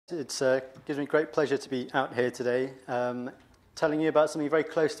It gives me great pleasure to be out here today telling you about something very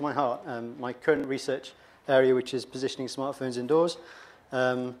close to my heart, my current research area, which is positioning smartphones indoors.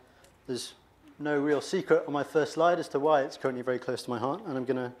 There's no real secret on my first slide as to why it's currently very close to my heart, and I'm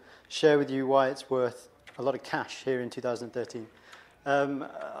going to share with you why it's worth a lot of cash here in 2013.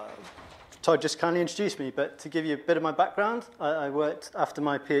 Todd just kindly introduced me, but to give you a bit of my background, I worked after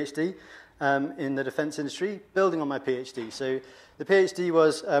my PhD in the defense industry, building on my PhD. So the PhD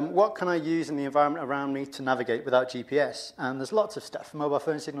was, what can I use in the environment around me to navigate without GPS? And there's lots of stuff, mobile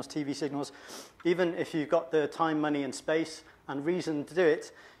phone signals, TV signals. Even if you've got the time, money, and space and reason to do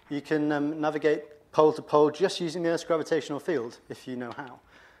it, you can navigate pole to pole just using the Earth's gravitational field, if you know how.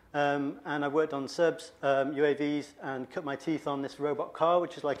 And I worked on SERBs, UAVs, and cut my teeth on this robot car,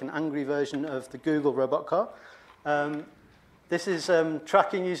 which is like an angry version of the Google robot car. This is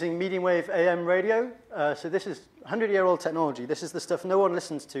tracking using medium wave AM radio. So this is 100-year-old technology. This is the stuff no one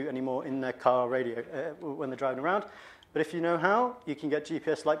listens to anymore in their car radio when they're driving around. But if you know how, you can get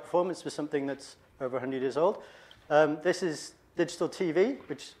GPS-like performance for something that's over 100 years old. This is digital TV,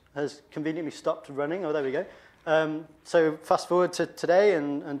 which has conveniently stopped running. Oh, there we go. So fast forward to today,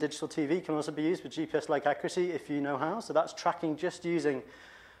 and digital TV can also be used with GPS-like accuracy if you know how. So that's tracking just using,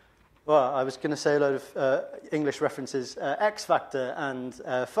 well, I was going to say a load of English references, X Factor and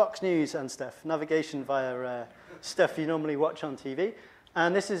Fox News and stuff, navigation via stuff you normally watch on TV.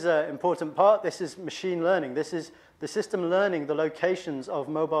 And this is an important part. This is machine learning. This is the system learning the locations of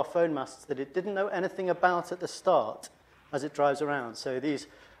mobile phone masts that it didn't know anything about at the start as it drives around. So these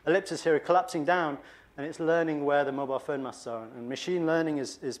ellipses here are collapsing down, and it's learning where the mobile phone masts are. And machine learning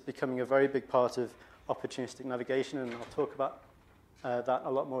is becoming a very big part of opportunistic navigation, and I'll talk about that a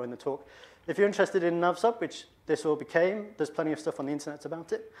lot more in the talk. If you're interested in NavSub, which this all became, there's plenty of stuff on the internet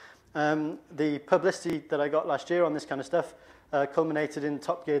about it. The publicity that I got last year on this kind of stuff culminated in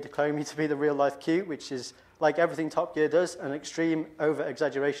Top Gear declaring me to be the real-life Q, which is, like everything Top Gear does, an extreme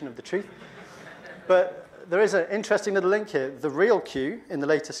over-exaggeration of the truth. But there is an interesting little link here. The real Q in the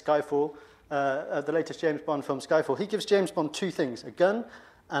latest Skyfall, the latest James Bond film Skyfall, he gives James Bond two things, a gun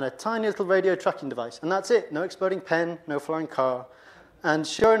and a tiny little radio tracking device. And that's it. No exploding pen, no flying car. And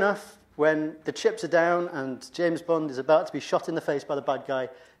sure enough, when the chips are down and James Bond is about to be shot in the face by the bad guy,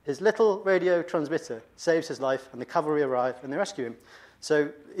 his little radio transmitter saves his life, and the cavalry arrive and they rescue him.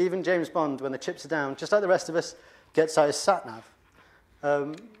 So even James Bond, when the chips are down, just like the rest of us, gets out his sat-nav.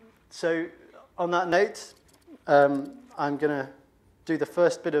 So on that note, I'm going to do the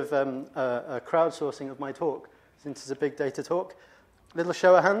first bit of crowdsourcing of my talk, since it's a big data talk. Little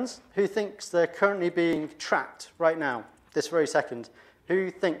show of hands. Who thinks they're currently being tracked right now, this very second?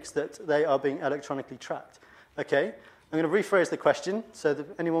 Who thinks that they are being electronically tracked? Okay, I'm going to rephrase the question so that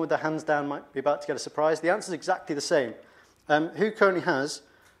anyone with their hands down might be about to get a surprise. The answer is exactly the same. Who currently has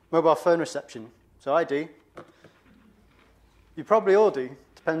mobile phone reception? So I do. You probably all do.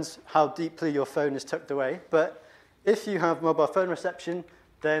 Depends how deeply your phone is tucked away. But if you have mobile phone reception,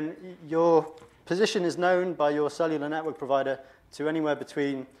 then your position is known by your cellular network provider to anywhere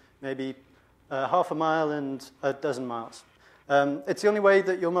between maybe half a mile and a dozen miles. It's the only way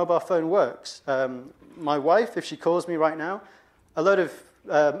that your mobile phone works. My wife, if she calls me right now, a load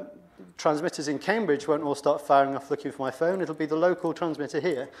of transmitters in Cambridge won't all start firing off looking for my phone. It'll be the local transmitter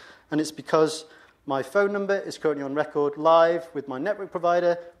here. And it's because my phone number is currently on record live with my network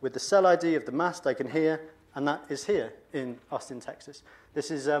provider, with the cell ID of the mast I can hear, and that is here in Austin, Texas.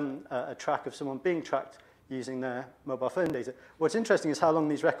 This is a track of someone being tracked using their mobile phone data. What's interesting is how long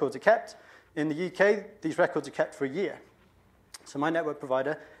these records are kept. In the UK, these records are kept for a year. So my network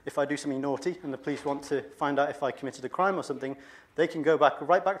provider, if I do something naughty and the police want to find out if I committed a crime or something, they can go back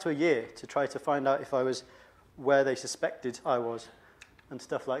right back to a year to try to find out if I was where they suspected I was and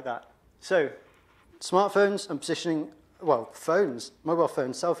stuff like that. So smartphones and positioning, well, phones, mobile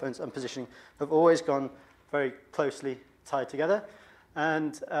phones, cell phones and positioning have always gone very closely tied together.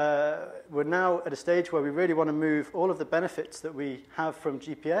 And we're now at a stage where we really want to move all of the benefits that we have from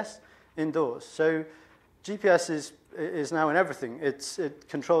GPS indoors. So GPS is now in everything. It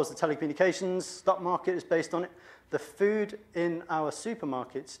controls the telecommunications, stock market is based on it. The food in our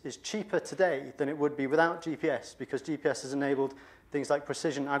supermarkets is cheaper today than it would be without GPS, because GPS has enabled things like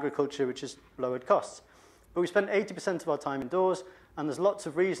precision agriculture, which has lowered costs. But we spend 80% of our time indoors, and there's lots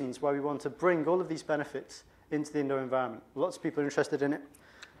of reasons why we want to bring all of these benefits into the indoor environment. Lots of people are interested in it,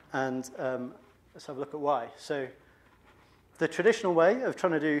 and let's have a look at why. So the traditional way of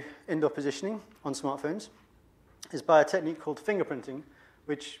trying to do indoor positioning on smartphones is by a technique called fingerprinting,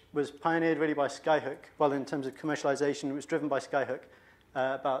 which was pioneered really by Skyhook. Well, in terms of commercialization, it was driven by Skyhook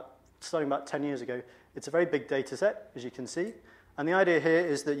starting about 10 years ago. It's a very big data set, as you can see, And the idea here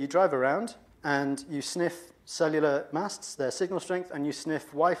is that you drive around and you sniff cellular masts, their signal strength, and you sniff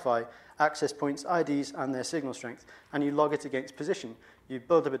Wi-Fi access points, IDs, and their signal strength, and you log it against position. You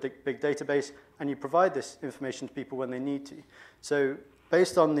build up a big database, and you provide this information to people when they need to. So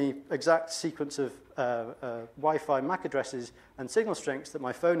based on the exact sequence of Wi-Fi MAC addresses and signal strengths that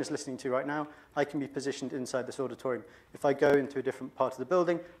my phone is listening to right now, I can be positioned inside this auditorium. If I go into a different part of the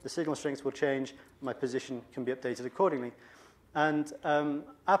building, the signal strengths will change, my position can be updated accordingly. And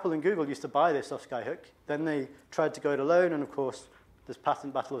Apple and Google used to buy this off Skyhook. Then they tried to go it alone, and of course, there's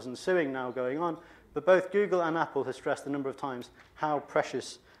patent battles and suing now going on. But both Google and Apple have stressed a number of times how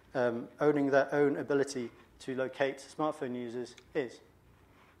precious owning their own ability to locate smartphone users is.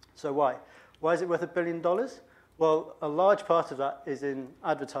 So why? Why is it worth $1 billion? Well, a large part of that is in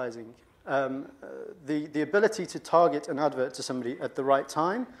advertising. The ability to target an advert to somebody at the right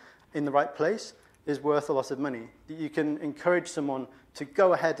time, in the right place, is worth a lot of money. You can encourage someone to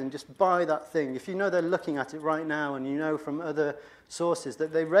go ahead and just buy that thing. If you know they're looking at it right now, and you know from other sources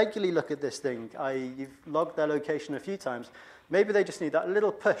that they regularly look at this thing, i.e. you've logged their location a few times, maybe they just need that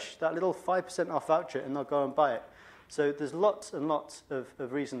little push, that little 5% off voucher, and they'll go and buy it. So there's lots and lots of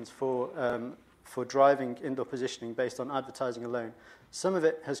reasons for driving indoor positioning based on advertising alone. Some of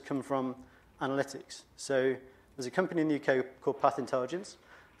it has come from analytics. So there's a company in the UK called Path Intelligence,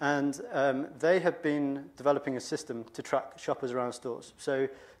 and they have been developing a system to track shoppers around stores. So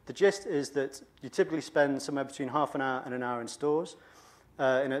the gist is that you typically spend somewhere between half an hour and an hour in stores,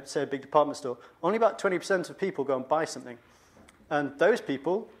 in say, a big department store. Only about 20% of people go and buy something. And those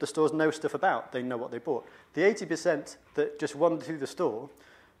people, the stores know stuff about. They know what they bought. The 80% that just wander through the store,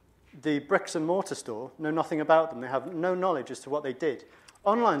 the bricks and mortar store, know nothing about them. They have no knowledge as to what they did.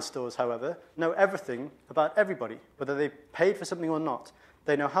 Online stores, however, know everything about everybody, whether they paid for something or not.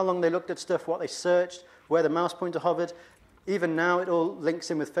 They know how long they looked at stuff, what they searched, where the mouse pointer hovered. Even now, it all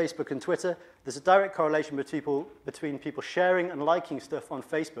links in with Facebook and Twitter. There's a direct correlation between people sharing and liking stuff on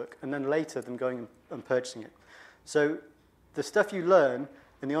Facebook, and then later them going and purchasing it. So the stuff you learn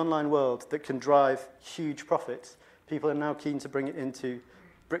in the online world that can drive huge profits, people are now keen to bring it into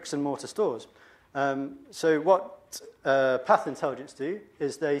bricks and mortar stores. So what Path Intelligence do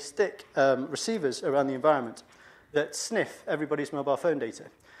is they stick receivers around the environment that sniff everybody's mobile phone data.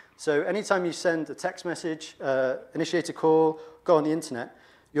 So anytime you send a text message, initiate a call, go on the internet,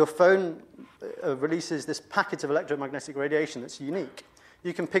 your phone releases this packet of electromagnetic radiation that's unique.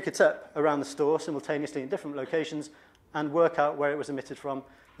 You can pick it up around the store simultaneously in different locations and work out where it was emitted from.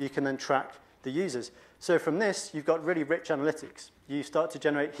 You can then track the users. So from this, you've got really rich analytics. You start to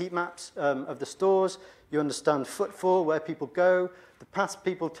generate heat maps of the stores. You understand footfall, where people go, the paths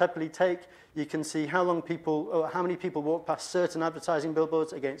people typically take. You can see how many people walk past certain advertising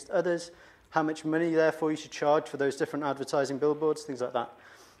billboards against others, how much money, therefore, you should charge for those different advertising billboards, things like that.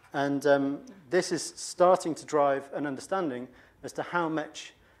 And this is starting to drive an understanding as to how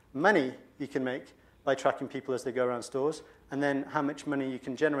much money you can make by tracking people as they go around stores, and then how much money you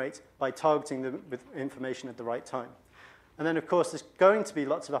can generate by targeting them with information at the right time. And then, of course, there's going to be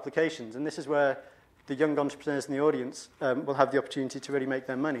lots of applications, and this is where the young entrepreneurs in the audience will have the opportunity to really make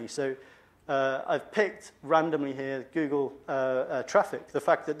their money. So I've picked randomly here Google traffic, the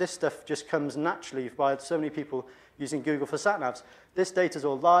fact that this stuff just comes naturally by so many people using Google for sat-navs. This data is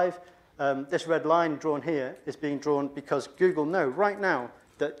all live. This red line drawn here is being drawn because Google know right now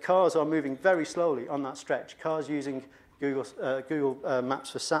that cars are moving very slowly on that stretch, cars using Google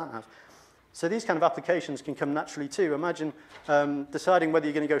Maps for sat-nav. So these kind of applications can come naturally too. Imagine deciding whether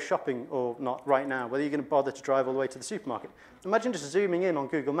you're going to go shopping or not right now, whether you're going to bother to drive all the way to the supermarket. Imagine just zooming in on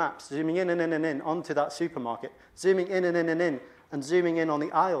Google Maps, zooming in and in and in onto that supermarket, zooming in and in and in, and zooming in on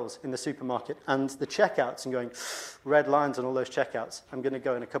the aisles in the supermarket and the checkouts and going, red lines on all those checkouts. I'm going to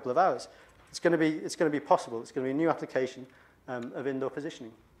go in a couple of hours. It's going to be possible. It's going to be a new application of indoor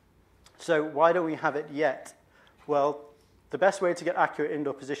positioning. So why don't we have it yet? Well, the best way to get accurate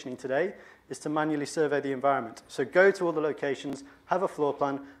indoor positioning today is to manually survey the environment. So go to all the locations, have a floor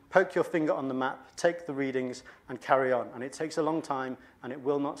plan, poke your finger on the map, take the readings, and carry on. And it takes a long time, and it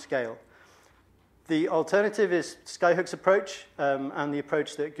will not scale. The alternative is Skyhook's approach, and the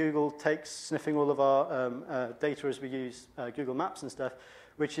approach that Google takes, sniffing all of our data as we use Google Maps and stuff,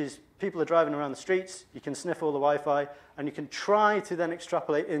 which is people are driving around the streets, you can sniff all the Wi-Fi, and you can try to then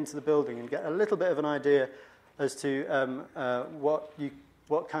extrapolate into the building and get a little bit of an idea as to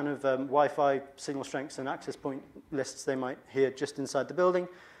what kind of Wi-Fi signal strengths and access point lists they might hear just inside the building.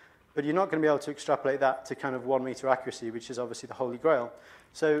 But you're not going to be able to extrapolate that to kind of 1 meter accuracy, which is obviously the holy grail.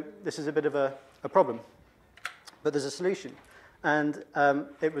 So this is a bit of a problem. But there's a solution. And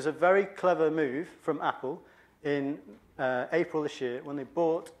it was a very clever move from Apple in April this year when they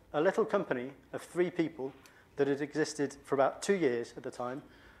bought a little company of 3 people that had existed for about 2 years at the time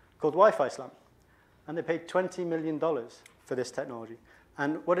called Wi-Fi Slam. And they paid $20 million for this technology.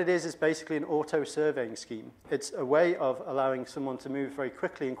 And what it is basically an auto-surveying scheme. It's a way of allowing someone to move very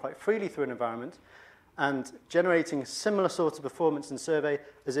quickly and quite freely through an environment and generating similar sorts of performance and survey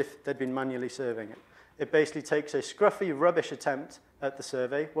as if they'd been manually surveying it. It basically takes a scruffy, rubbish attempt at the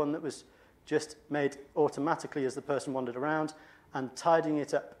survey, one that was just made automatically as the person wandered around, and tidying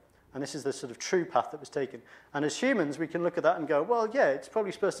it up. And this is the sort of true path that was taken. And as humans, we can look at that and go, well, yeah, it's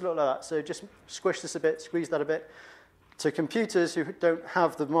probably supposed to look like that, so just squish this a bit, squeeze that a bit. To computers who don't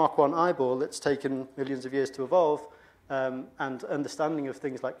have the Mark I eyeball that's taken millions of years to evolve, and understanding of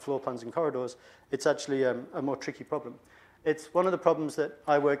things like floor plans and corridors, it's actually a more tricky problem. It's one of the problems that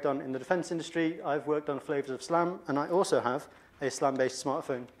I worked on in the defense industry. I've worked on flavors of SLAM, and I also have a SLAM-based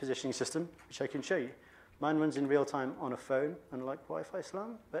smartphone positioning system, which I can show you. Mine runs in real time on a phone, unlike Wi-Fi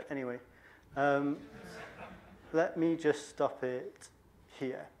SLAM. But anyway, let me just stop it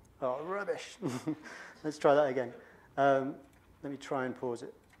here. Oh, rubbish. Let's try that again. Let me try and pause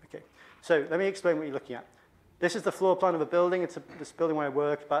it. Okay. So let me explain what you're looking at. This is the floor plan of a building. It's this building where I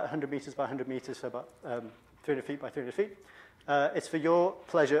work, about 100 meters by 100 meters, so about 300 feet by 300 feet. It's for your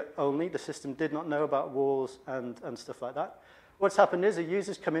pleasure only. The system did not know about walls and stuff like that. What's happened is the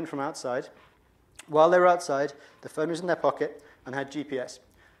users come in from outside. While they were outside, the phone was in their pocket and had GPS.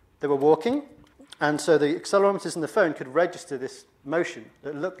 They were walking, and so the accelerometers in the phone could register this motion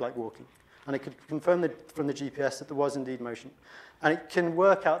that looked like walking. And it could confirm from the GPS that there was indeed motion. And it can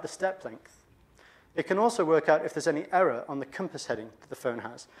work out the step length. It can also work out if there's any error on the compass heading that the phone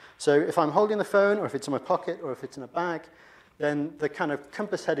has. So if I'm holding the phone, or if it's in my pocket, or if it's in a bag, then the kind of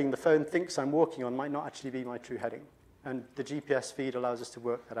compass heading the phone thinks I'm walking on might not actually be my true heading. And the GPS feed allows us to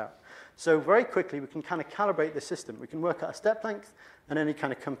work that out. So very quickly, we can kind of calibrate the system. We can work out a step length and any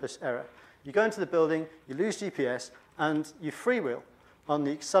kind of compass error. You go into the building, you lose GPS, and you freewheel on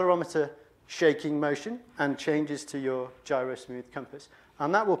the accelerometer shaking motion and changes to your gyro smooth compass.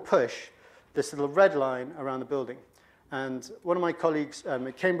 And that will push this little red line around the building. And one of my colleagues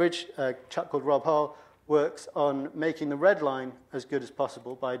at Cambridge, a chap called Rob Hall, works on making the red line as good as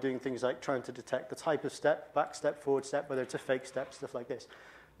possible by doing things like trying to detect the type of step, back step, forward step, whether it's a fake step, stuff like this.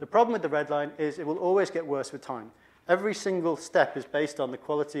 The problem with the red line is it will always get worse with time. Every single step is based on the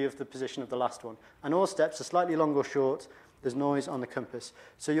quality of the position of the last one. And all steps are slightly long or short. There's noise on the compass.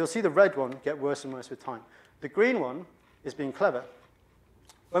 So you'll see the red one get worse and worse with time. The green one is being clever.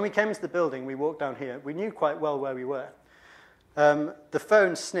 When we came into the building, we walked down here. We knew quite well where we were. The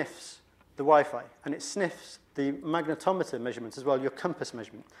phone sniffs the Wi-Fi, and it sniffs the magnetometer measurements as well, your compass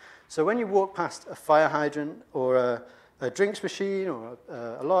measurement. So when you walk past a fire hydrant or a drinks machine or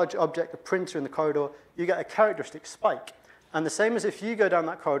a large object, a printer in the corridor, you get a characteristic spike. And the same as if you go down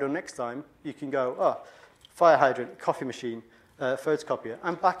that corridor next time, you can go, oh, fire hydrant, coffee machine, photocopier.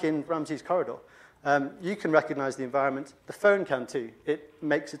 I'm back in Ramsey's corridor. You can recognize the environment. The phone can too. It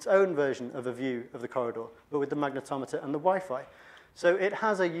makes its own version of a view of the corridor, but with the magnetometer and the Wi-Fi. So it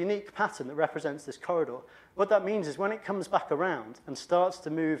has a unique pattern that represents this corridor. What that means is when it comes back around and starts to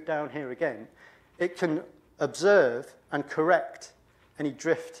move down here again, it can observe and correct any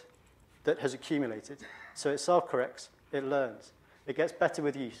drift that has accumulated. So it self-corrects, it learns. It gets better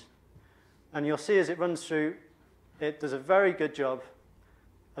with use. And you'll see as it runs through, it does a very good job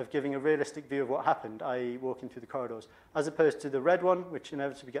of giving a realistic view of what happened, i.e. walking through the corridors, as opposed to the red one, which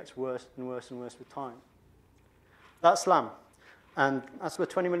inevitably gets worse and worse and worse with time. That's SLAM. And that's worth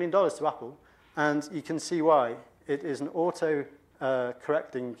 $20 million to Apple. And you can see why. It is an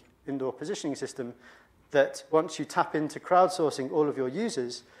auto-correcting indoor positioning system that once you tap into crowdsourcing all of your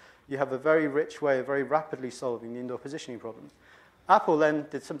users, you have a very rich way of very rapidly solving the indoor positioning problem. Apple then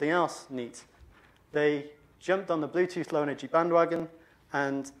did something else neat. They jumped on the Bluetooth low energy bandwagon,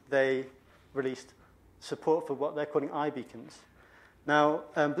 and they released support for what they're calling iBeacons. Now,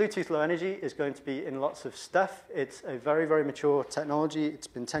 Bluetooth Low Energy is going to be in lots of stuff. It's a very, very mature technology. It's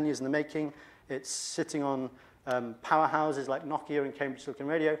been 10 years in the making. It's sitting on powerhouses like Nokia and Cambridge Silicon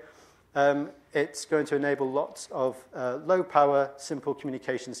Radio. It's going to enable lots of low-power, simple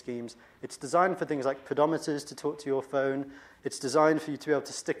communication schemes. It's designed for things like pedometers to talk to your phone. It's designed for you to be able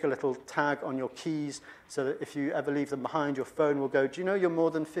to stick a little tag on your keys so that if you ever leave them behind, your phone will go, do you know you're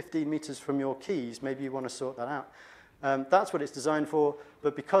more than 15 meters from your keys? Maybe you want to sort that out. That's what it's designed for,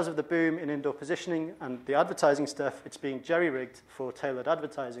 but because of the boom in indoor positioning and the advertising stuff, it's being jerry-rigged for tailored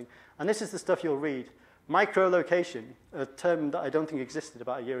advertising. And this is the stuff you'll read. Micro-location, a term that I don't think existed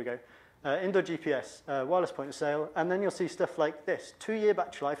about a year ago. Indoor GPS, wireless point of sale, and then you'll see stuff like this. 2-year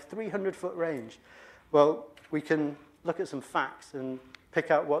battery life, 300-foot range. Well, we can look at some facts and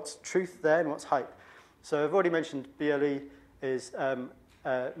pick out what's truth there and what's hype. So I've already mentioned BLE is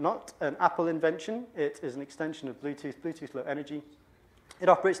not an Apple invention. It is an extension of Bluetooth Low Energy. It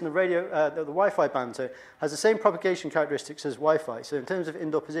operates in the radio, the Wi-Fi band, so it has the same propagation characteristics as Wi-Fi. So in terms of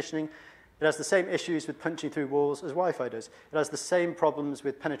indoor positioning, it has the same issues with punching through walls as Wi-Fi does. It has the same problems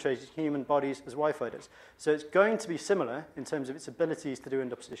with penetrating human bodies as Wi-Fi does. So it's going to be similar in terms of its abilities to do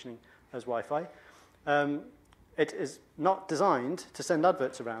indoor positioning as Wi-Fi. It is not designed to send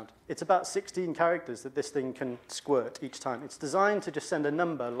adverts around. It's about 16 characters that this thing can squirt each time. It's designed to just send a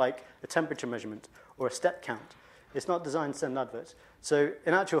number like a temperature measurement or a step count. It's not designed to send adverts. So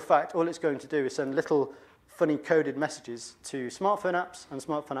in actual fact, all it's going to do is send little funny coded messages to smartphone apps, and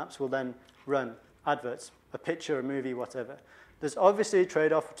smartphone apps will then run adverts, a picture, a movie, whatever. There's obviously a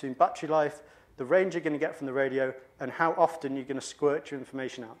trade-off between battery life, the range you're going to get from the radio, and how often you're going to squirt your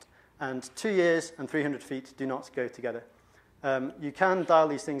information out. And 2 years and 300 feet do not go together. You can dial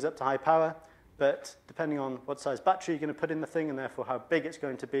these things up to high power, but depending on what size battery you're going to put in the thing and therefore how big it's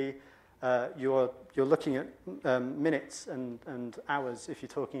going to be, you're looking at minutes and hours if you're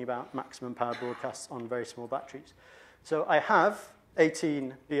talking about maximum power broadcasts on very small batteries. So I have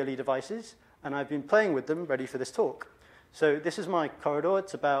 18 BLE devices, and I've been playing with them ready for this talk. So this is my corridor.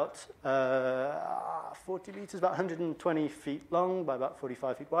 It's about 40 meters, about 120 feet long by about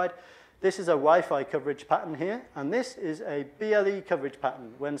 45 feet wide. This is a Wi-Fi coverage pattern here, and this is a BLE coverage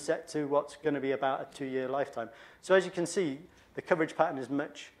pattern when set to what's going to be about a 2-year lifetime. So as you can see, the coverage pattern is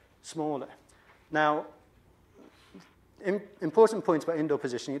much smaller. Now, important points about indoor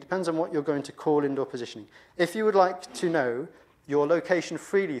positioning. It depends on what you're going to call indoor positioning. If you would like to know your location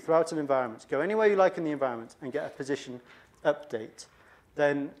freely throughout an environment, go anywhere you like in the environment and get a position update,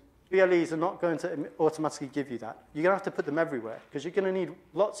 then BLEs are not going to automatically give you that. You're going to have to put them everywhere because you're going to need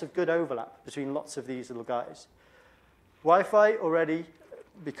lots of good overlap between lots of these little guys. Wi-Fi already,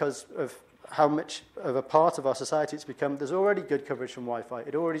 because of how much of a part of our society it's become, there's already good coverage from Wi-Fi.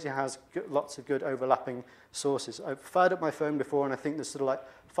 It already has lots of good overlapping sources. I've fired up my phone before, and I think there's sort of like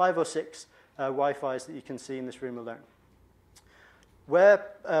 5 or 6 Wi-Fis that you can see in this room alone. Where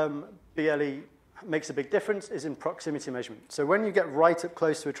BLE makes a big difference is in proximity measurement. So when you get right up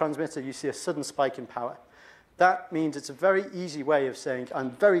close to a transmitter, you see a sudden spike in power. That means it's a very easy way of saying,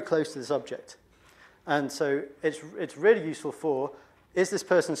 I'm very close to this object. And so it's really useful for, is this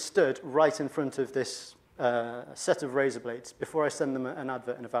person stood right in front of this set of razor blades before I send them an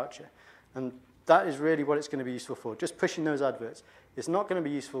advert and a voucher? And that is really what it's going to be useful for, just pushing those adverts. It's not going to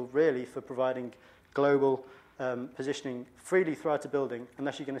be useful really for providing global positioning freely throughout a building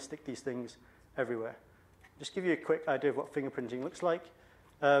unless you're going to stick these things everywhere. Just give you a quick idea of what fingerprinting looks like.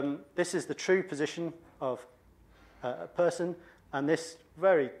 This is the true position of a person, and this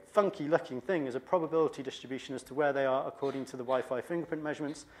very funky looking thing is a probability distribution as to where they are according to the Wi-Fi fingerprint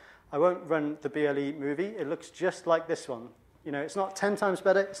measurements. I won't run the BLE movie. It looks just like this one. You know, it's not 10 times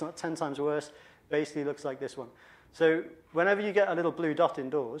better, it's not 10 times worse. Basically looks like this one. So whenever you get a little blue dot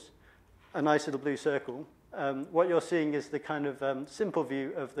indoors, a nice little blue circle, what you're seeing is the kind of simple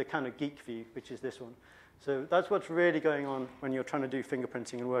view of the kind of geek view, which is this one. So that's what's really going on when you're trying to do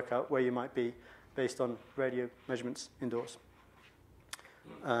fingerprinting and work out where you might be based on radio measurements indoors.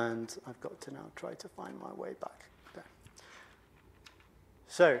 And I've got to now try to find my way back there.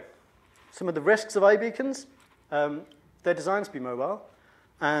 So some of the risks of iBeacons, they're designed to be mobile,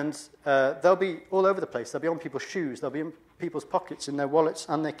 and they'll be all over the place. They'll be on people's shoes. They'll be in people's pockets, in their wallets,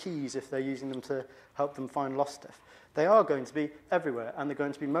 and their keys if they're using them to help them find lost stuff. They are going to be everywhere, and they're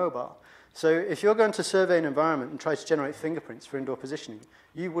going to be mobile. So if you're going to survey an environment and try to generate fingerprints for indoor positioning,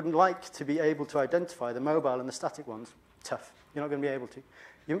 you wouldn't like to be able to identify the mobile and the static ones. Tough. You're not going to be able to.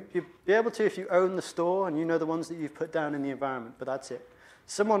 You'll be able to if you own the store and you know the ones that you've put down in the environment, but that's it.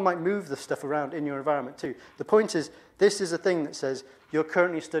 Someone might move the stuff around in your environment too. The point is, this is a thing that says, you're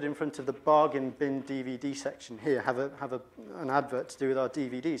currently stood in front of the bargain bin DVD section. Here, have an advert to do with our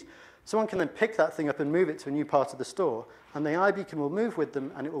DVDs. Someone can then pick that thing up and move it to a new part of the store, and the iBeacon will move with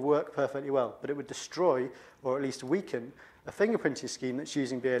them, and it will work perfectly well. But it would destroy, or at least weaken, a fingerprinting scheme that's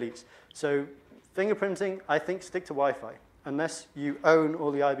using BLEs. So fingerprinting, I think, stick to Wi-Fi, unless you own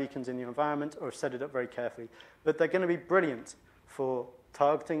all the iBeacons in your environment or set it up very carefully. But they're going to be brilliant for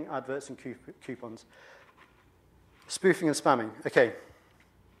targeting adverts and coupons. Spoofing and spamming. Okay.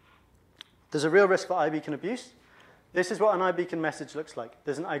 There's a real risk for iBeacon abuse. This is what an iBeacon message looks like.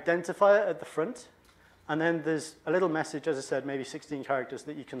 There's an identifier at the front, and then there's a little message, as I said, maybe 16 characters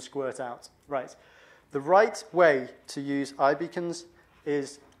that you can squirt out. Right. The right way to use iBeacons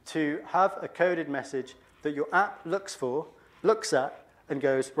is to have a coded message that your app looks at, and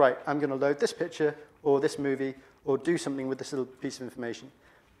goes, right, I'm going to load this picture, or this movie, or do something with this little piece of information.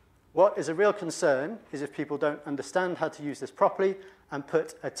 What is a real concern is if people don't understand how to use this properly and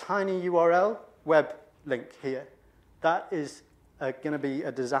put a tiny URL web link here. That is going to be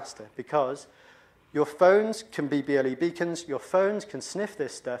a disaster because your phones can be BLE beacons, your phones can sniff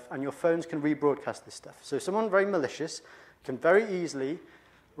this stuff, and your phones can rebroadcast this stuff. So someone very malicious can very easily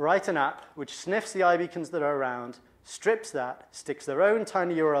write an app which sniffs the iBeacons that are around, strips that, sticks their own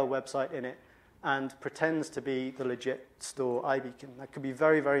tiny URL website in it, and pretends to be the legit store iBeacon. That could be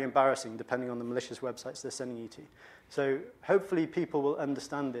very, very embarrassing depending on the malicious websites they're sending you to. So hopefully people will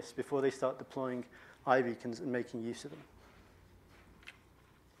understand this before they start deploying iBeacons and making use of them.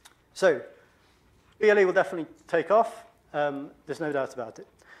 So BLE will definitely take off. There's no doubt about it.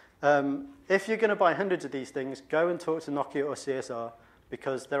 If you're going to buy hundreds of these things, go and talk to Nokia or CSR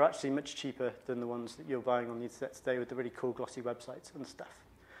because they're actually much cheaper than the ones that you're buying on the internet today with the really cool glossy websites and stuff.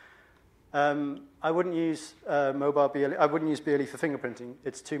 I wouldn't use mobile BLE. I wouldn't use BLE for fingerprinting.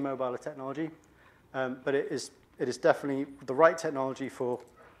 It's too mobile a technology, but it is definitely the right technology for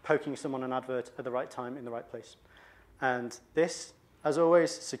poking someone an advert at the right time in the right place. And this, as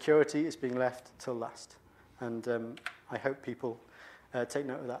always, security is being left till last. And I hope people take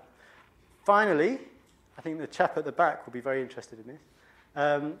note of that. Finally, I think the chap at the back will be very interested in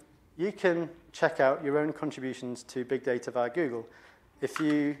this. You can check out your own contributions to big data via Google. If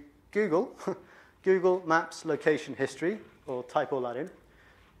you Google Maps location history, or type all that in,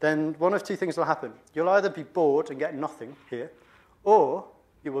 then one of two things will happen. You'll either be bored and get nothing here, or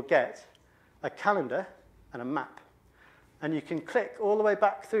you will get a calendar and a map. And you can click all the way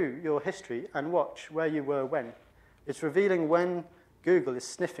back through your history and watch where you were when. It's revealing when Google is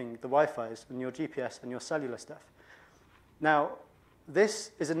sniffing the Wi-Fi's and your GPS and your cellular stuff. Now,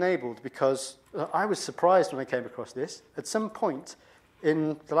 this is enabled because I was surprised when I came across this. At some point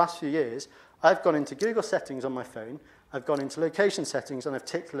in the last few years, I've gone into Google settings on my phone, I've gone into location settings, and I've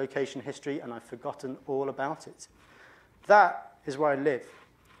ticked location history, and I've forgotten all about it. That is where I live.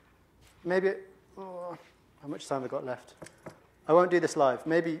 Maybe, how much time have I got left? I won't do this live,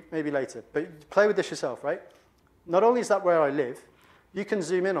 maybe later. But play with this yourself, right? Not only is that where I live, you can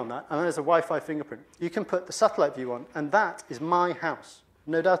zoom in on that, and there's a Wi-Fi fingerprint. You can put the satellite view on, and that is my house.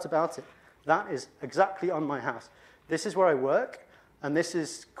 No doubt about it. That is exactly on my house. This is where I work, and this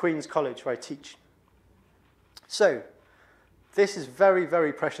is Queen's College, where I teach. So this is very,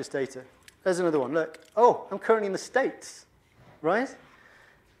 very precious data. There's another one. Look. Oh, I'm currently in the States, right?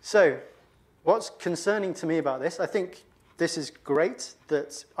 So what's concerning to me about this, I think this is great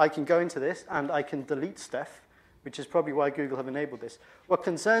that I can go into this and I can delete stuff, which is probably why Google have enabled this. What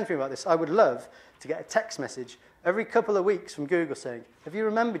concerns me about this, I would love to get a text message every couple of weeks from Google saying, have you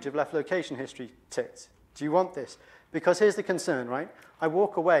remembered you've left location history ticked? Do you want this? Because here's the concern, right? I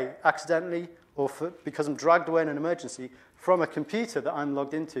walk away accidentally or because I'm dragged away in an emergency from a computer that I'm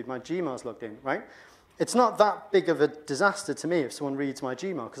logged into, my Gmail's logged in, right? It's not that big of a disaster to me if someone reads my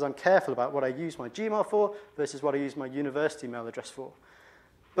Gmail because I'm careful about what I use my Gmail for versus what I use my university mail address for.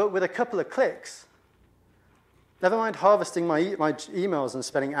 But with a couple of clicks, never mind harvesting my emails and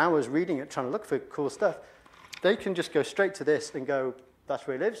spending hours reading it, trying to look for cool stuff, they can just go straight to this and go, that's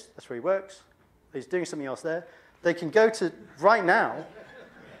where he lives, that's where he works, he's doing something else there. They can go to right now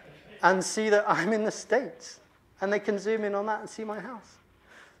and see that I'm in the States. And they can zoom in on that and see my house.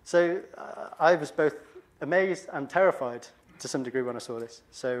 So I was both amazed and terrified to some degree when I saw this.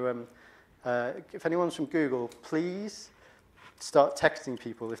 So if anyone's from Google, please start texting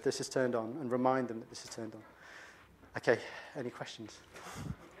people if this is turned on and remind them that this is turned on. Okay, any questions?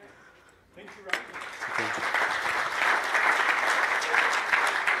 Thank you, Ramsey. Okay.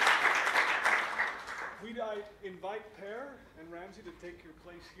 We'd invite Per and Ramsey to take your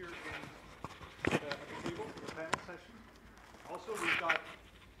place here at the table for the panel session. Also, we've got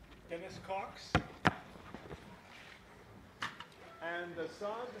Dennis Cox and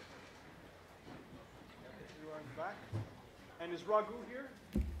Assad, who are in the back. And is Raghu here?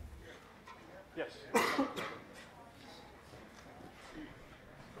 Yes.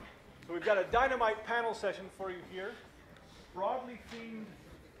 So we've got a dynamite panel session for you here, broadly themed.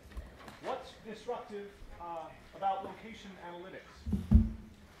 What's disruptive about location analytics?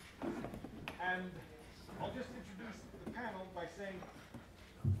 And I'll just introduce the panel by saying,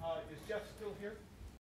 is Jeff still here?